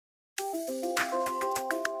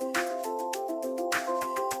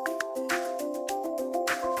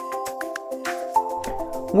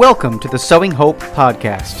Welcome to the Sowing Hope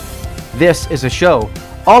podcast. This is a show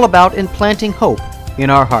all about implanting hope in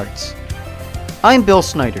our hearts. I'm Bill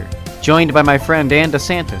Snyder, joined by my friend Ann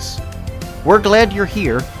DeSantis. We're glad you're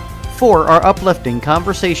here for our uplifting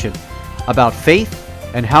conversation about faith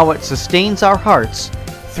and how it sustains our hearts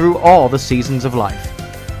through all the seasons of life.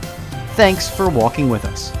 Thanks for walking with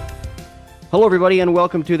us. Hello, everybody, and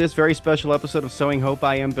welcome to this very special episode of Sowing Hope.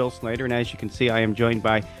 I am Bill Snyder, and as you can see, I am joined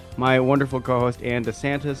by my wonderful co-host, Ann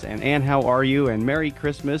DeSantis. And Ann, how are you? And Merry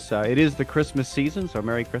Christmas. It is the Christmas season, so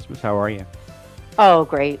Merry Christmas. How are you? Oh,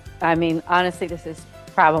 great. I mean, honestly, this is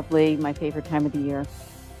probably my favorite time of the year.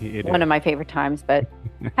 One of my favorite times, but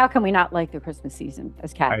how can we not like the Christmas season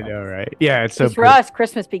as Catholics? I know, right? Yeah, it's so for us,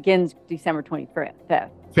 Christmas begins December 25th.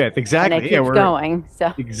 5th, exactly. And it keeps going.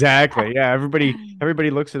 So exactly. Yeah, everybody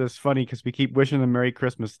looks at us funny because we keep wishing them Merry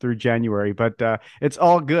Christmas through January, but it's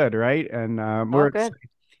all good, right? And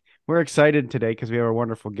we're excited today because we have a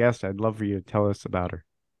wonderful guest. I'd love for you to tell us about her.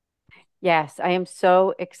 Yes, I am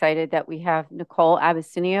so excited that we have Nicole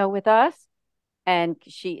Abisinio with us. And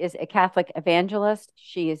she is a Catholic evangelist.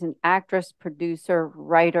 She is an actress, producer,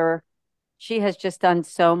 writer. She has just done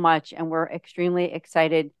so much, and we're extremely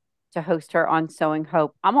excited to host her on Sowing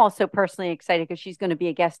Hope. I'm also personally excited because she's going to be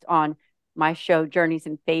a guest on my show, Journeys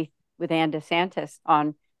in Faith with Ann DeSantis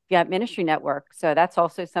on Ministry Network. So that's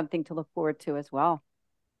also something to look forward to as well.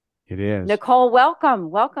 It is. Nicole, welcome.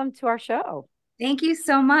 Welcome to our show. Thank you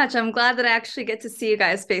so much. I'm glad that I actually get to see you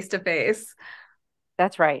guys face to face.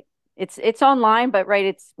 That's right. It's online, but right,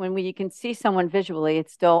 it's when you can see someone visually,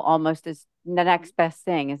 it's still almost as the next best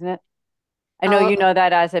thing, isn't it? I know you know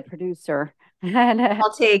that as a producer.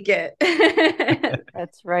 I'll take it.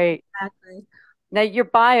 That's right. Exactly. Now, your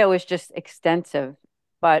bio is just extensive,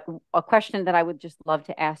 but a question that I would just love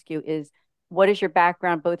to ask you is, what is your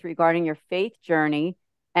background, both regarding your faith journey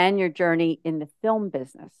and your journey in the film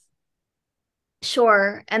business?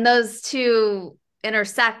 Sure. And those two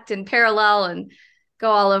intersect and parallel and go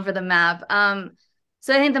all over the map.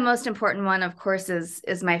 So I think the most important one, of course,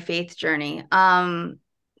 is my faith journey. And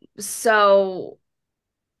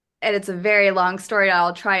it's a very long story.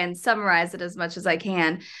 I'll try and summarize it as much as I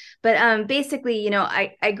can. But basically,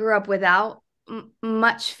 I grew up without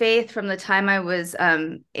much faith from the time I was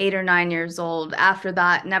 8 or 9 years old. After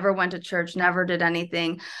that, never went to church, never did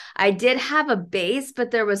anything. I did have a base, but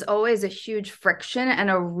there was always a huge friction and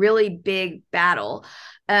a really big battle.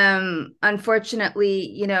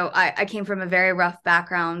 Unfortunately, I came from a very rough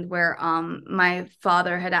background where my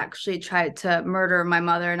father had actually tried to murder my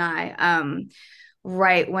mother and I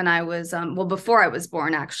right when I was, before I was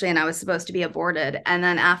born, actually, and I was supposed to be aborted. And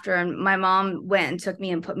then after, my mom went and took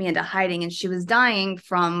me and put me into hiding, and she was dying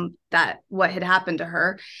from what had happened to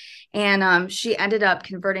her. And she ended up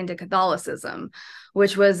converting to Catholicism,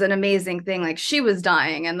 which was an amazing thing. Like, she was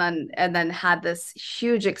dying and then had this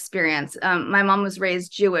huge experience. My mom was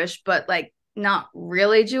raised Jewish, but like not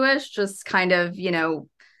really Jewish, just kind of, New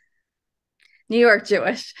York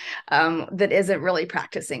Jewish, that isn't really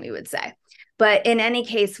practicing, we would say. But in any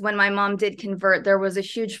case, when my mom did convert, there was a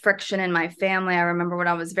huge friction in my family. I remember when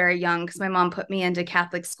I was very young, because my mom put me into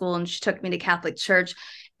Catholic school and she took me to Catholic church,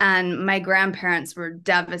 and my grandparents were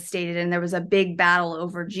devastated, and there was a big battle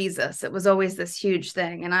over Jesus. It was always this huge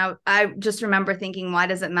thing. And I just remember thinking, why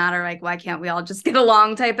does it matter? Like, why can't we all just get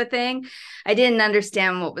along type of thing? I didn't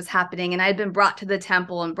understand what was happening. And I'd been brought to the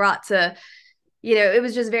temple and brought to, it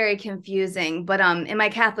was just very confusing. But in my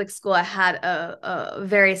Catholic school, I had a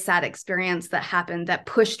very sad experience that happened that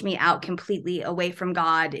pushed me out completely away from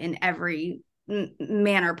God in every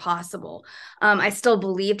manner possible. I still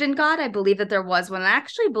believed in God. I believed that there was one. I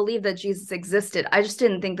actually believed that Jesus existed. I just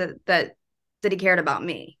didn't think that he cared about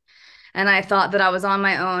me. And I thought that I was on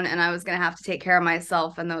my own and I was going to have to take care of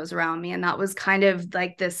myself and those around me. And that was kind of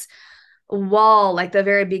like this wall, like the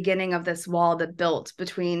very beginning of this wall that built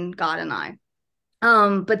between God and I.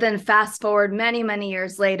 But then fast forward many, many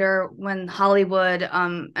years later, when Hollywood,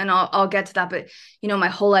 and I'll get to that, but my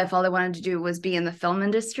whole life, all I wanted to do was be in the film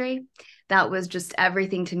industry. That was just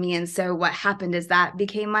everything to me. And so what happened is that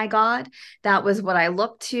became my God. That was what I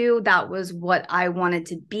looked to. That was what I wanted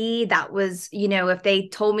to be. That was, if they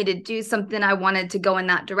told me to do something, I wanted to go in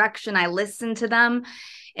that direction. I listened to them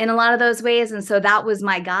in a lot of those ways. And so that was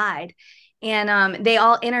my guide. And they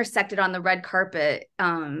all intersected on the red carpet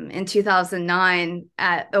in 2009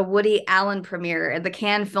 at a Woody Allen premiere at the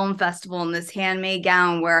Cannes Film Festival in this handmade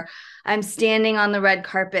gown, where I'm standing on the red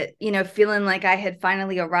carpet, feeling like I had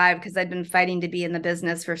finally arrived because I'd been fighting to be in the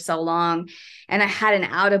business for so long. And I had an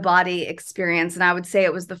out-of-body experience. And I would say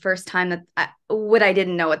it was the first time that what I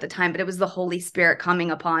didn't know at the time, but it was the Holy Spirit coming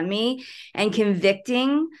upon me and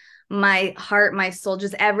convicting my heart, my soul,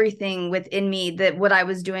 just everything within me, that what I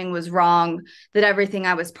was doing was wrong, that everything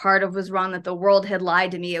I was part of was wrong, that the world had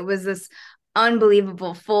lied to me. It was this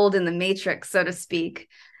unbelievable fold in the matrix, so to speak.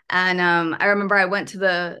 And I remember I went to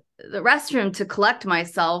the restroom to collect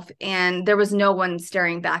myself, and there was no one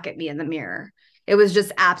staring back at me in the mirror. It was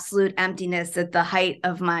just absolute emptiness at the height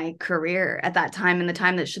of my career at that time, and the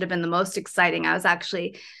time that should have been the most exciting. I was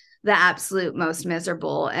actually the absolute most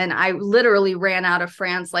miserable. And I literally ran out of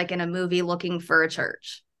France like in a movie looking for a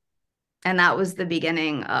church. And that was the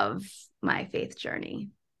beginning of my faith journey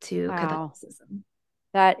to Catholicism.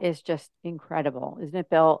 That is just incredible, isn't it,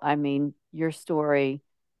 Bill? I mean, your story.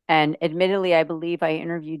 And admittedly, I believe I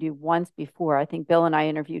interviewed you once before. I think Bill and I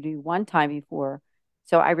interviewed you one time before.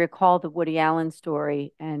 So I recall the Woody Allen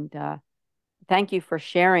story. And thank you for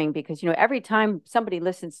sharing, because, every time somebody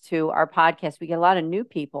listens to our podcast, we get a lot of new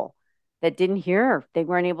people that they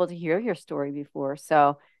weren't able to hear your story before.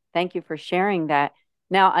 So thank you for sharing that.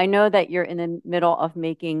 Now, I know that you're in the middle of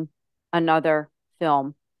making another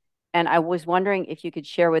film, and I was wondering if you could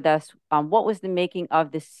share with us what was the making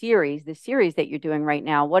of the series that you're doing right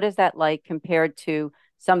now. What is that like compared to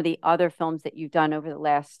some of the other films that you've done over the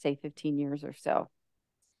last, say, 15 years or so?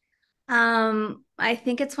 I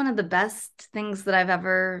think it's one of the best things that I've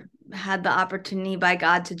ever had the opportunity by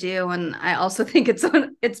God to do. And I also think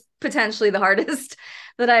it's potentially the hardest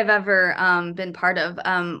that I've ever been part of.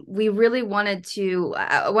 We really wanted to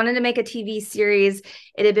make a TV series.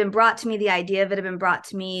 It had been brought to me, the idea of it had been brought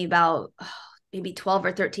to me about maybe 12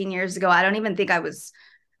 or 13 years ago. I don't even think it was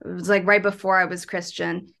like right before I was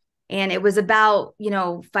Christian. And it was about,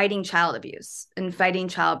 fighting child abuse and fighting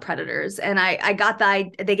child predators. And I got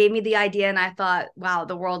they gave me the idea, and I thought, wow,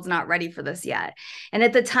 the world's not ready for this yet. And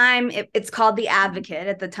at the time, it's called The Advocate.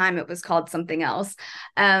 At the time, it was called something else.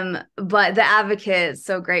 But The Advocate is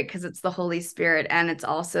so great because it's the Holy Spirit. And it's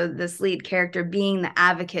also this lead character being the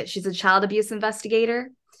advocate. She's a child abuse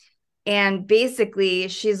investigator. And basically,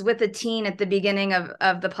 she's with a teen at the beginning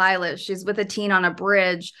of the pilot. She's with a teen on a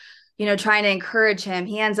bridge, trying to encourage him.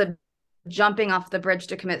 He ends up jumping off the bridge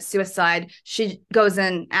to commit suicide. She goes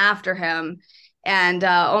in after him and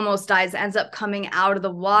almost dies, ends up coming out of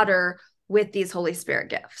the water with these Holy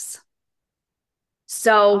Spirit gifts.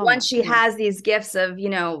 So once she has these gifts of,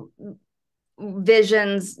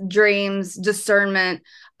 visions, dreams, discernment,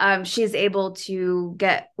 she's able to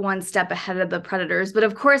get one step ahead of the predators. But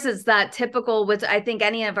of course, it's that typical with, I think,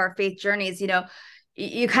 any of our faith journeys,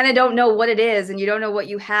 you kind of don't know what it is, and you don't know what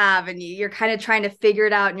you have, and you're kind of trying to figure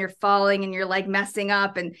it out, and you're falling, and you're like messing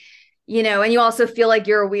up, and and you also feel like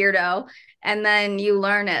you're a weirdo, and then you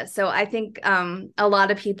learn it. So I think a lot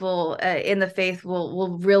of people in the faith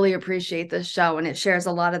will really appreciate this show, and it shares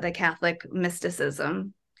a lot of the Catholic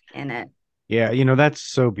mysticism in it. Yeah, that's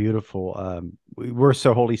so beautiful. We're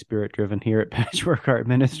so Holy Spirit driven here at Patchwork Art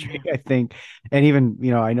Ministry, I think. And even,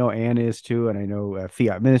 I know Anne is too, and I know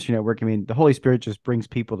Fiat Ministry Network. I mean, the Holy Spirit just brings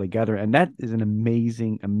people together, and that is an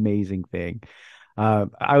amazing, amazing thing.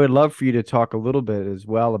 I would love for you to talk a little bit as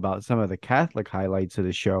well about some of the Catholic highlights of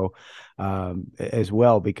the show as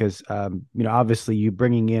well, because, obviously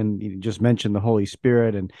you just mentioned the Holy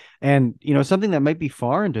Spirit and something that might be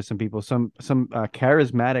foreign to some people, some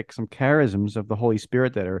charisms of the Holy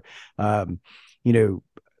Spirit that are,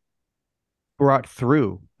 brought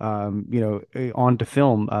through, onto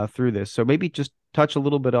film through this. So maybe just touch a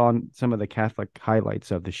little bit on some of the Catholic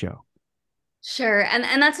highlights of the show. Sure.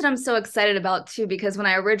 And that's what I'm so excited about too, because when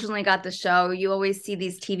I originally got the show, you always see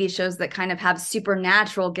these TV shows that kind of have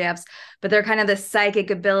supernatural gifts, but they're kind of the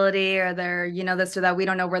psychic ability, or they're, this or that. We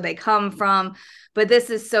don't know where they come from, but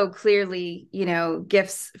this is so clearly,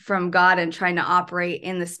 gifts from God and trying to operate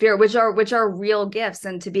in the Spirit, which are real gifts,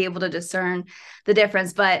 and to be able to discern the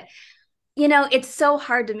difference. But it's so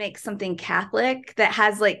hard to make something Catholic that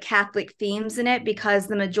has like Catholic themes in it, because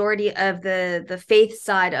the majority of the faith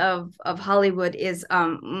side of Hollywood is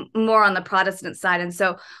more on the Protestant side. And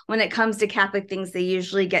so when it comes to Catholic things, they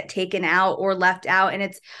usually get taken out or left out. And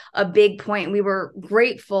it's a big point. We were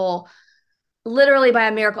grateful, literally by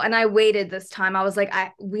a miracle. And I waited this time. I was like,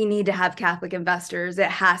 we need to have Catholic investors. It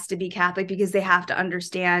has to be Catholic, because they have to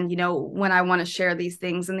understand, when I want to share these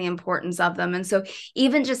things and the importance of them. And so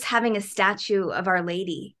even just having a statue of Our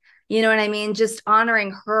Lady, You know what I mean? Just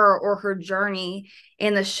honoring her or her journey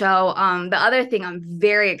in the show. The other thing I'm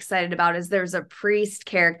very excited about is there's a priest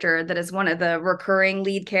character that is one of the recurring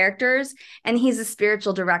lead characters, and he's a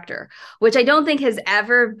spiritual director, which I don't think has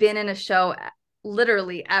ever been in a show,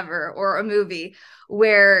 literally ever, or a movie,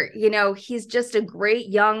 where, you know, he's just a great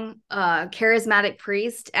young charismatic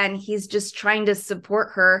priest, and he's just trying to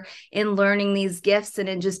support her in learning these gifts and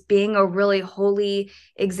in just being a really holy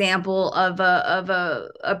example of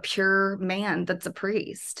a pure man that's a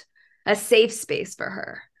priest, a safe space for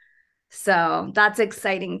her. So that's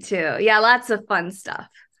exciting too. Yeah, lots of fun stuff.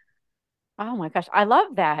 Oh my gosh, I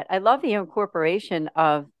love that. I love the incorporation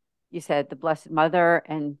of, you said, the Blessed Mother,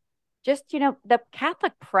 and just, you know, the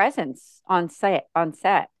Catholic presence on set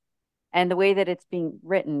and the way that it's being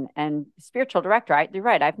written, and spiritual director. You're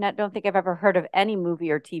right. Don't think I've ever heard of any movie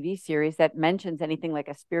or TV series that mentions anything like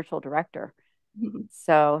a spiritual director.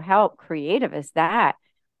 So how creative is that?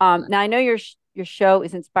 Now I know your show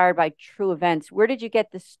is inspired by true events. Where did you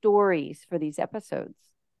get the stories for these episodes?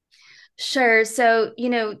 Sure. So, you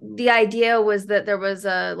know, the idea was that there was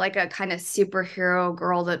a kind of superhero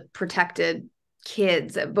girl that protected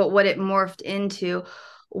kids, but what it morphed into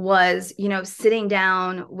was, you know, sitting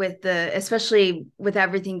down with especially with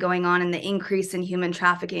everything going on and the increase in human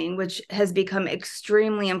trafficking, which has become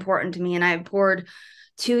extremely important to me. And I poured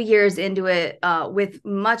 2 years into it with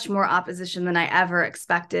much more opposition than I ever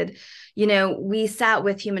expected. You know, we sat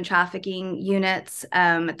with human trafficking units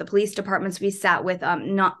at the police departments. We sat with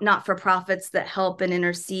not-for-profits that help and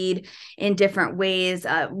intercede in different ways,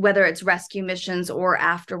 whether it's rescue missions or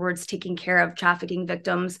afterwards taking care of trafficking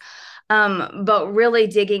victims. But really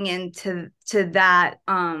digging into that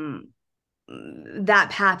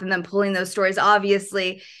path, and then pulling those stories,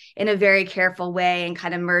 obviously in a very careful way, and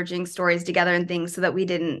kind of merging stories together and things so that we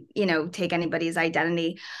didn't, you know, take anybody's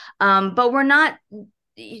identity. But we're not,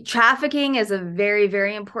 trafficking is a very,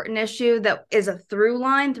 very important issue that is a through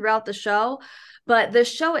line throughout the show. But the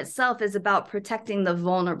show itself is about protecting the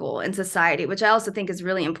vulnerable in society, which I also think is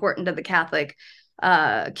really important to the Catholic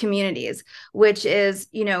communities, which is,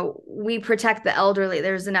 you know, we protect the elderly.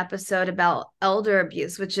 There's an episode about elder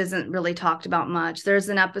abuse, which isn't really talked about much. There's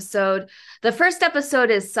an episode, the first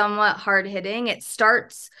episode is somewhat hard hitting. It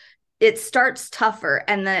starts tougher,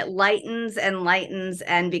 and then it lightens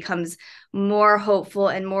and becomes more hopeful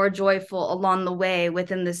and more joyful along the way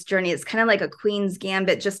within this journey. It's kind of like a Queen's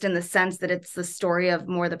Gambit, just in the sense that it's the story of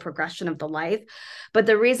more the progression of the life. But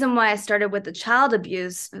the reason why I started with the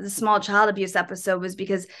small child abuse episode, was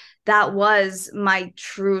because that was my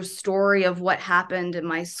true story of what happened in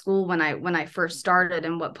my school when I first started,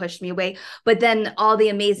 and what pushed me away. But then all the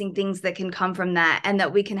amazing things that can come from that, and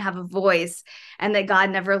that we can have a voice, and that God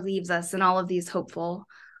never leaves us, and all of these hopeful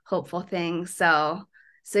things. So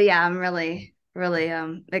yeah, I'm really, really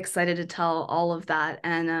excited to tell all of that.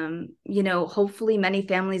 And, you know, hopefully many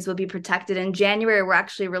families will be protected. In January, we're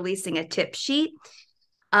actually releasing a tip sheet.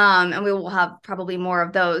 And we will have probably more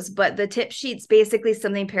of those. But the tip sheet's basically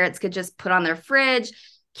something parents could just put on their fridge.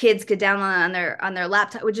 Kids could download on their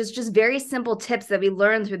laptop, which is just very simple tips that we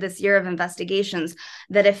learned through this year of investigations,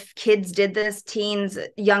 that if kids did this, teens,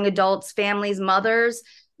 young adults, families, mothers,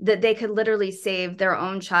 that they could literally save their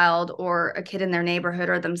own child or a kid in their neighborhood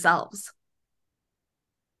or themselves.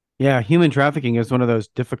 Yeah, human trafficking is one of those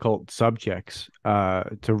difficult subjects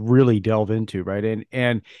to really delve into, right?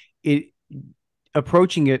 And it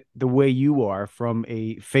approaching it the way you are, from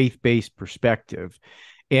a faith-based perspective,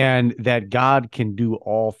 and that God can do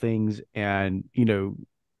all things, and, you know,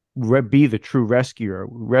 be the true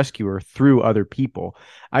rescuer through other people,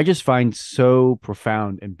 I just find so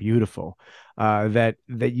profound and beautiful. That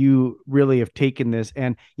you really have taken this,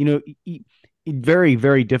 and, you know, very,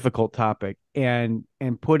 very difficult topic, and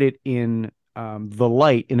put it in the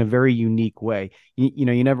light in a very unique way. You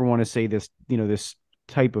know, you never want to say this, you know, this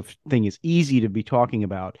type of thing is easy to be talking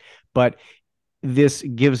about, but this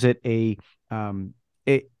gives it a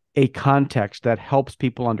context that helps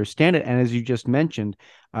people understand it. And as you just mentioned,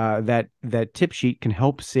 that tip sheet can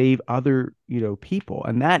help save other, you know, people,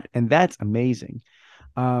 and that's amazing.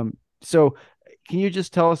 So can you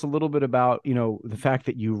just tell us a little bit about, you know, the fact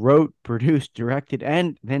that you wrote, produced, directed,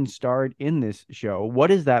 and then starred in this show?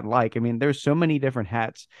 What is that like? I mean, there's so many different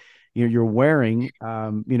hats you're wearing.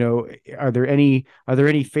 You know, are there any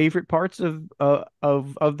favorite parts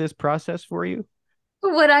of this process for you?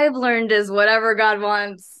 What I've learned is whatever God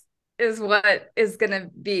wants is what is going to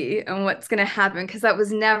be and what's going to happen, because that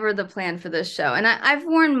was never the plan for this show. And I've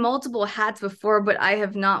worn multiple hats before, but I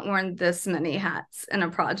have not worn this many hats in a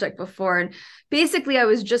project before. And basically, I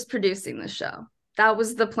was just producing the show. That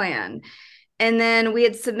was the plan. And then we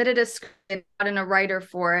had submitted a script brought in a writer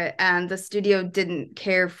for it, and the studio didn't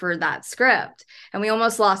care for that script, and we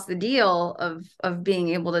almost lost the deal of being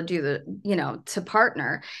able to do to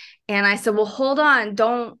partner. And I said, well, hold on,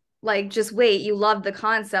 don't just wait. You love the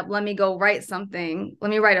concept. Let me go write something.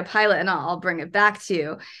 Let me write a pilot, and I'll bring it back to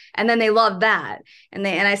you. And then they loved that, and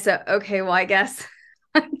I said, okay, well, I guess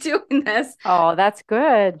I'm doing this. Oh, that's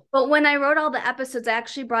good. But when I wrote all the episodes, I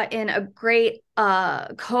actually brought in a great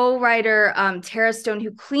co-writer, Tara Stone, who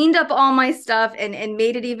cleaned up all my stuff and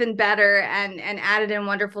made it even better and added in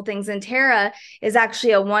wonderful things. And Tara is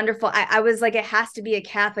actually a wonderful, I was like, it has to be a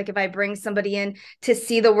Catholic if I bring somebody in to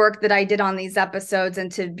see the work that I did on these episodes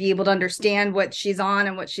and to be able to understand what she's on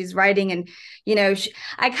and what she's writing. And,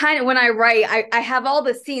 I kind of, when I write, I have all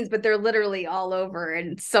the scenes, but they're literally all over,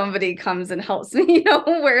 and somebody comes and helps me,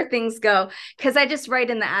 where things go. Cause I just write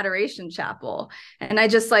in the Adoration Chapel, and I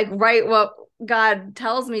just write what God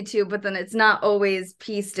tells me to, but then it's not always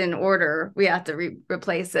pieced in order. We have to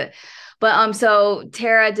replace it. But so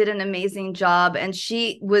Tara did an amazing job, and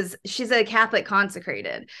she's a Catholic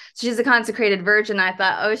consecrated. She's a consecrated virgin. I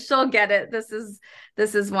thought, oh, she'll get it. This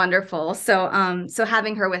is wonderful. So so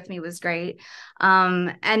having her with me was great.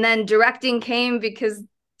 And then directing came because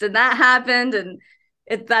then that happened, and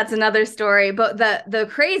that's another story. But the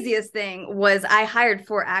craziest thing was I hired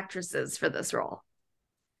 4 actresses for this role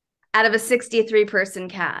out of a 63-person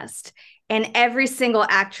cast, and every single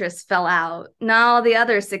actress fell out. Not all the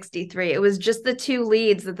other 63. It was just the 2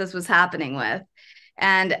 leads that this was happening with.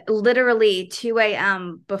 And literally 2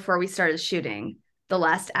 a.m. before we started shooting, the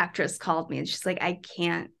last actress called me, and she's like, I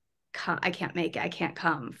can't make it. I can't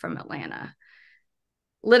come from Atlanta.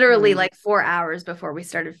 Literally 4 hours before we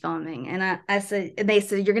started filming. And I said, and they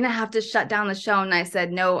said, you're going to have to shut down the show. And I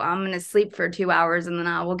said, no, I'm going to sleep for 2 hours, and then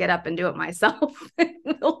I will get up and do it myself.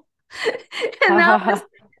 And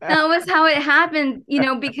that was how it happened,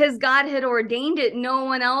 because God had ordained it. No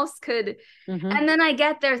one else could. Mm-hmm. And then I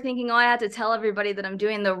get there thinking, oh, I have to tell everybody that I'm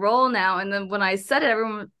doing the role now. And then when I said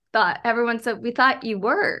it, everyone said, we thought you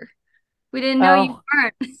were. We didn't know you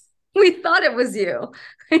weren't. We thought it was you.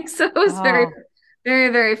 So it was very, very,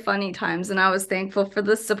 very funny times. And I was thankful for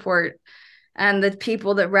the support and the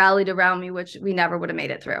people that rallied around me, which we never would have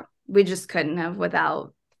made it through. We just couldn't have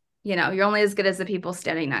without, you're only as good as the people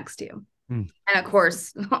standing next to you. And of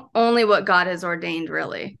course, only what God has ordained,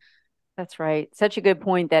 really. That's right. Such a good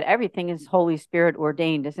point that everything is Holy Spirit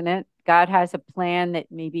ordained, isn't it? God has a plan that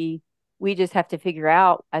maybe we just have to figure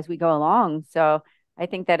out as we go along. So I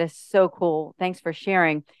think that is so cool. Thanks for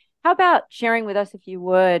sharing. How about sharing with us, if you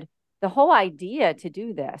would, the whole idea to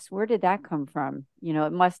do this? Where did that come from?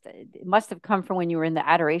 It must have come from when you were in the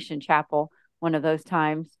Adoration Chapel, one of those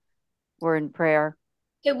times we're in prayer.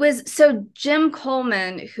 It was, so Jim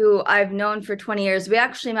Coleman, who I've known for 20 years, we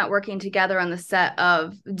actually met working together on the set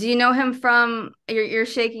of, do you know him from, you're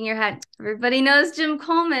shaking your head. Everybody knows Jim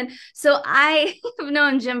Coleman. So I have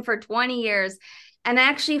known Jim for 20 years, and I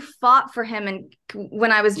actually fought for him. And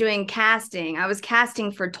when I was doing casting, I was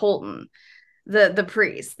casting for Tolton, the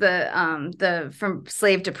priest, the from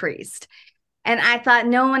slave to priest. And I thought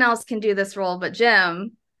no one else can do this role but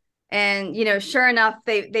Jim. And, sure enough,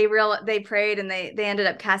 they prayed, and they ended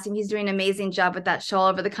up casting. He's doing an amazing job with that show all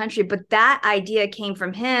over the country. But that idea came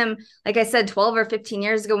from him, like I said, 12 or 15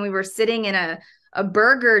 years ago, when we were sitting in a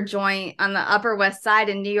burger joint on the Upper West Side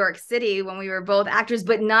in New York City, when we were both actors,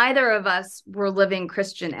 but neither of us were living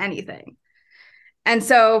Christian anything. And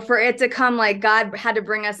so for it to come, God had to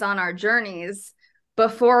bring us on our journeys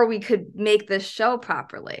before we could make this show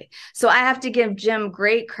properly. So I have to give Jim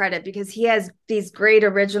great credit, because he has these great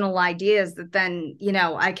original ideas that then,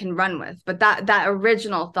 I can run with. But that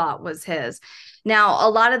original thought was his. Now, a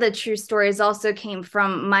lot of the true stories also came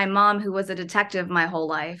from my mom, who was a detective my whole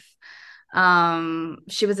life.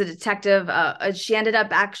 She was a detective. She ended up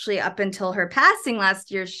actually, up until her passing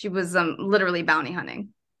last year, she was literally bounty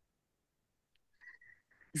hunting.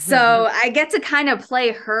 So I get to kind of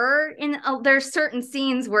play her in there's certain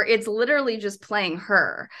scenes where it's literally just playing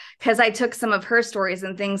her, because I took some of her stories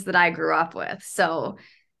and things that I grew up with. So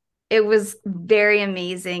it was very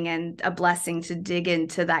amazing and a blessing to dig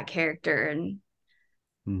into that character,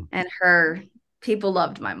 and her. People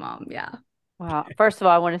loved my mom. Yeah. Wow. First of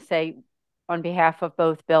all, I want to say on behalf of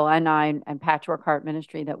both Bill and I and Patchwork Heart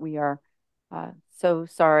Ministry that we are so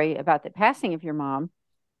sorry about the passing of your mom.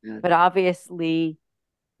 But obviously,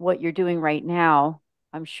 what you're doing right now,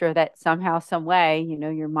 I'm sure that somehow, some way,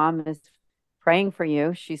 your mom is praying for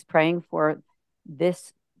you. She's praying for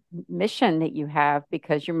this mission that you have,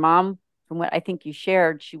 because your mom, from what I think you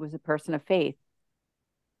shared, she was a person of faith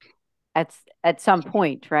at some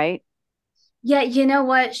point, right? Yeah. You know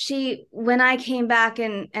what? When I came back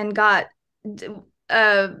and got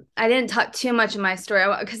I didn't talk too much of my story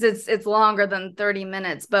because it's longer than 30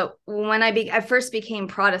 minutes. But when I first became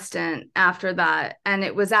Protestant after that, and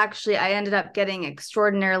it was actually, I ended up getting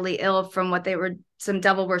extraordinarily ill from what some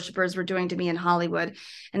devil worshippers were doing to me in Hollywood.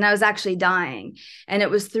 And I was actually dying. And it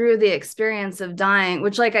was through the experience of dying,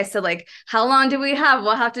 which, like I said, like, how long do we have?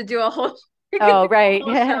 We'll have to do a whole, Oh, right.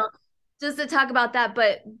 show just to talk about that.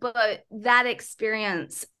 But that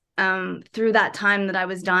experience, through that time that I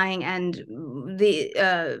was dying, and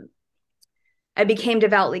I became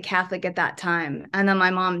devoutly Catholic at that time. And then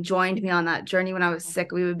my mom joined me on that journey when I was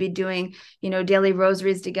sick. We would be doing, daily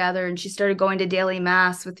rosaries together, and she started going to daily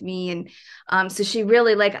mass with me. And so she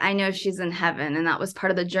really, like, I know she's in heaven, and that was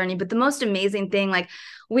part of the journey. But the most amazing thing, like,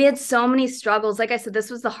 we had so many struggles. Like I said,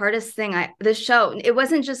 this was the hardest thing. This show, it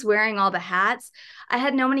wasn't just wearing all the hats. I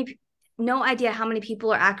had no idea how many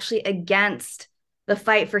people are actually against the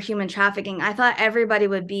fight for human trafficking. I thought everybody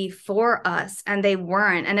would be for us, and they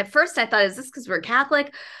weren't. And at first I thought, is this because we're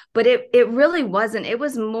Catholic? But it really wasn't. It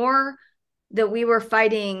was more that we were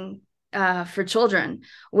fighting for children,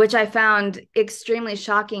 which I found extremely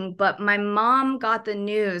shocking. But my mom got the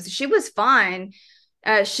news. She was fine.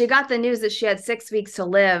 She got the news that she had 6 weeks to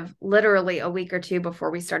live, literally a week or two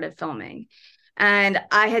before we started filming. And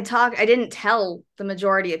I didn't tell the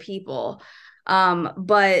majority of people,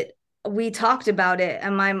 but we talked about it,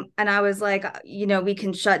 and I was like, we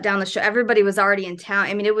can shut down the show. Everybody was already in town.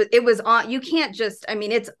 I mean, it was on. You can't just, I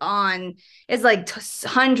mean, it's on. It's like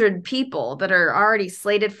 100 people that are already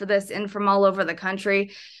slated for this in from all over the country.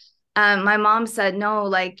 My mom said, no,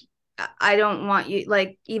 like, I don't want you,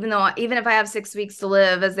 like, even if I have 6 weeks to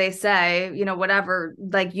live, as they say, whatever,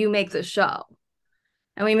 like, you make the show.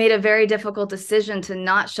 And we made a very difficult decision to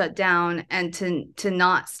not shut down and to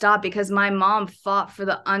not stop, because my mom fought for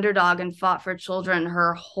the underdog and fought for children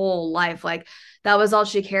her whole life. Like, that was all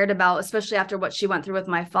she cared about, especially after what she went through with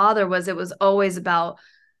my father. It was always about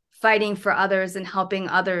fighting for others and helping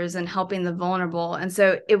the vulnerable. And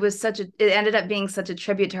so it ended up being such a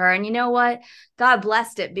tribute to her. And you know what? God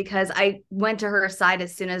blessed it, because I went to her side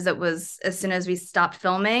as soon as we stopped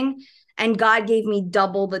filming. And God gave me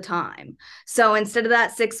double the time. So instead of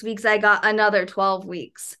that 6 weeks, I got another 12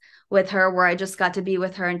 weeks with her, where I just got to be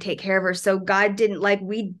with her and take care of her. So God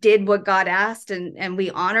we did what God asked, and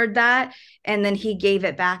we honored that. And then he gave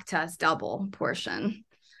it back to us, double portion.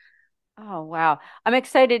 Oh, wow. I'm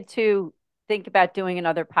excited to think about doing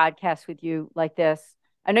another podcast with you like this.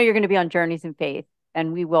 I know you're going to be on Journeys in Faith,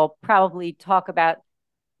 and we will probably talk about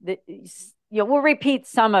we'll repeat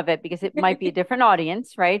some of it because it might be a different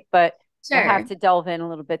audience, right? But sure, we'll have to delve in a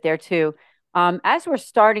little bit there too. As we're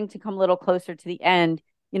starting to come a little closer to the end,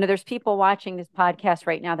 there's people watching this podcast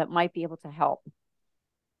right now that might be able to help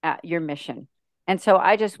at your mission. And so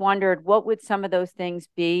I just wondered, what would some of those things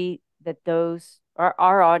be that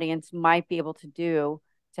our audience might be able to do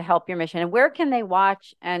to help your mission? And where can they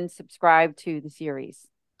watch and subscribe to the series?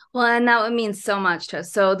 Well, and that would mean so much to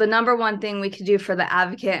us. So the number one thing we could do for The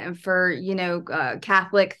Advocate and for,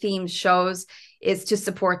 Catholic themed shows is to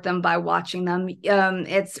support them by watching them.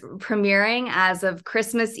 It's premiering as of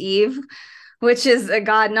Christmas Eve, which is a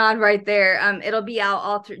God nod right there. It'll be out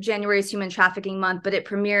all through January's Human Trafficking Month, but it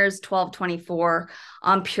premieres 12/24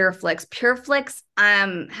 on PureFlix. PureFlix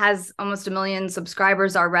has almost 1 million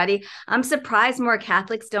subscribers already. I'm surprised more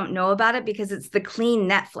Catholics don't know about it, because it's the clean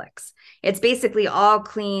Netflix. It's basically all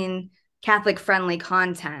clean, Catholic-friendly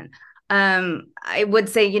content. I would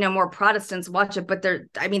say, more Protestants watch it, but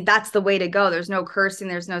that's the way to go. There's no cursing,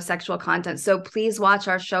 there's no sexual content. So please watch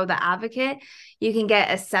our show, The Advocate. You can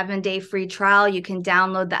get a 7-day free trial. You can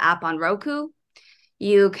download the app on Roku.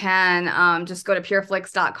 You can just go to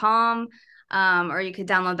pureflix.com, or you could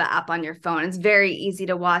download the app on your phone. It's very easy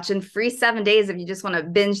to watch, and free 7 days if you just want to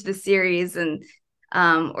binge the series, and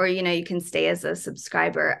or you can stay as a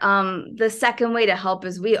subscriber. The second way to help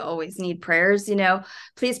is we always need prayers.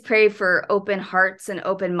 Please pray for open hearts and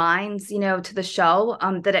open minds, to the show,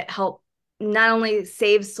 that it help not only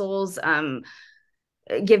save souls,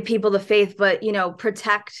 give people the faith, but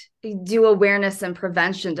protect, do awareness and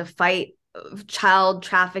prevention to fight child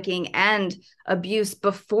trafficking and abuse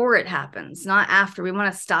before it happens, not after. We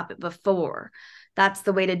want to stop it before. That's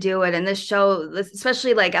the way to do it. And this show,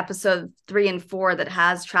 especially like episode 3 and 4 that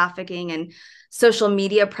has trafficking and social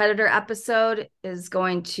media predator episode, is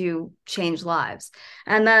going to change lives.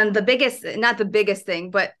 And then not the biggest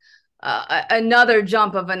thing, but another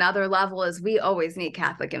jump of another level is we always need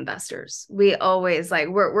Catholic investors. We always,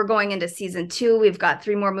 we're going into season 2. We've got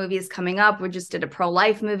 3 more movies coming up. We just did a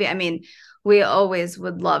pro-life movie. I mean, we always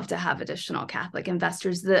would love to have additional Catholic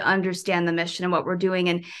investors that understand the mission and what we're doing.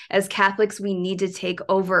 And as Catholics, we need to take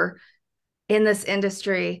over in this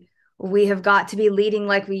industry, we have got to be leading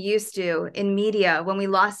like we used to in media. When we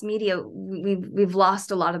lost media, we've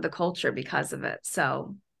lost a lot of the culture because of it.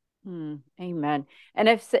 So amen. And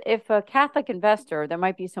if a Catholic investor, there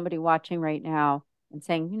might be somebody watching right now and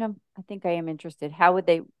saying, I think I am interested. How would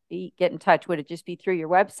they get in touch? Would it just be through your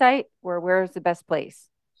website, or where's the best place?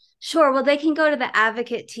 Sure. Well, they can go to the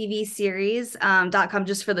Advocate TV series.com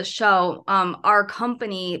just for the show. Our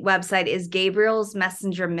company website is Gabriel's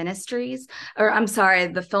Messenger Ministries, or I'm sorry,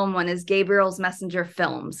 the film one is Gabriel's Messenger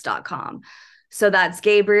Films.com. So that's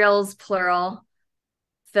Gabriel's plural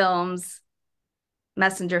films,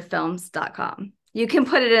 messengerfilms.com. You can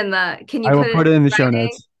put it in the, can you I will put put it in the show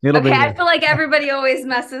notes. It'll be I feel like everybody always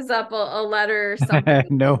messes up a letter or something.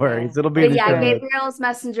 No worries. It'll be in the show notes. Gabriel's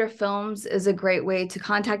Messenger Films is a great way to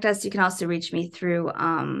contact us. You can also reach me through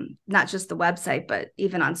not just the website, but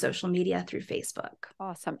even on social media through Facebook.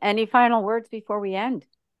 Awesome. Any final words before we end?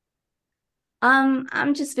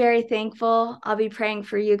 I'm just very thankful. I'll be praying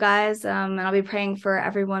for you guys, and I'll be praying for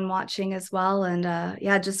everyone watching as well. And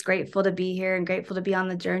just grateful to be here and grateful to be on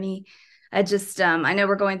the journey. I know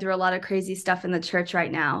we're going through a lot of crazy stuff in the church right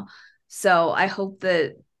now. So I hope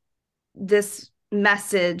that this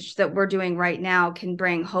message that we're doing right now can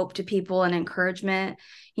bring hope to people and encouragement,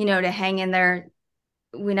 to hang in there.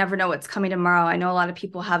 We never know what's coming tomorrow. I know a lot of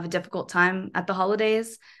people have a difficult time at the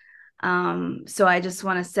holidays. So I just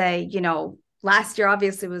want to say, last year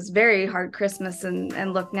obviously was very hard Christmas,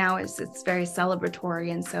 and look, now it's very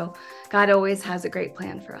celebratory. And so God always has a great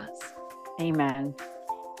plan for us. Amen.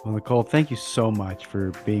 Well, Nicole, thank you so much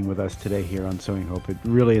for being with us today here on Sowing Hope. It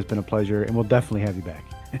really has been a pleasure, and we'll definitely have you back.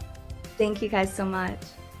 Thank you guys so much.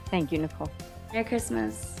 Thank you, Nicole. Merry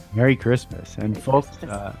Christmas. Merry Christmas. And Merry folks,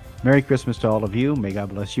 Christmas. Merry Christmas to all of you. May God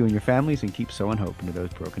bless you and your families and keep sowing hope into those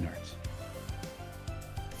broken hearts.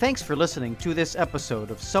 Thanks for listening to this episode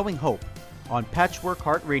of Sowing Hope on Patchwork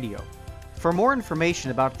Heart Radio. For more information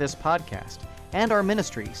about this podcast and our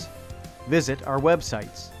ministries, visit our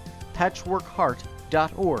websites, patchworkheart.org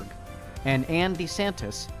and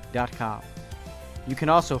DeSantis.com. You can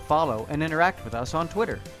also follow and interact with us on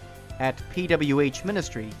Twitter at PWH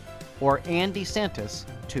Ministry or DeSantis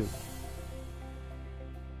 2.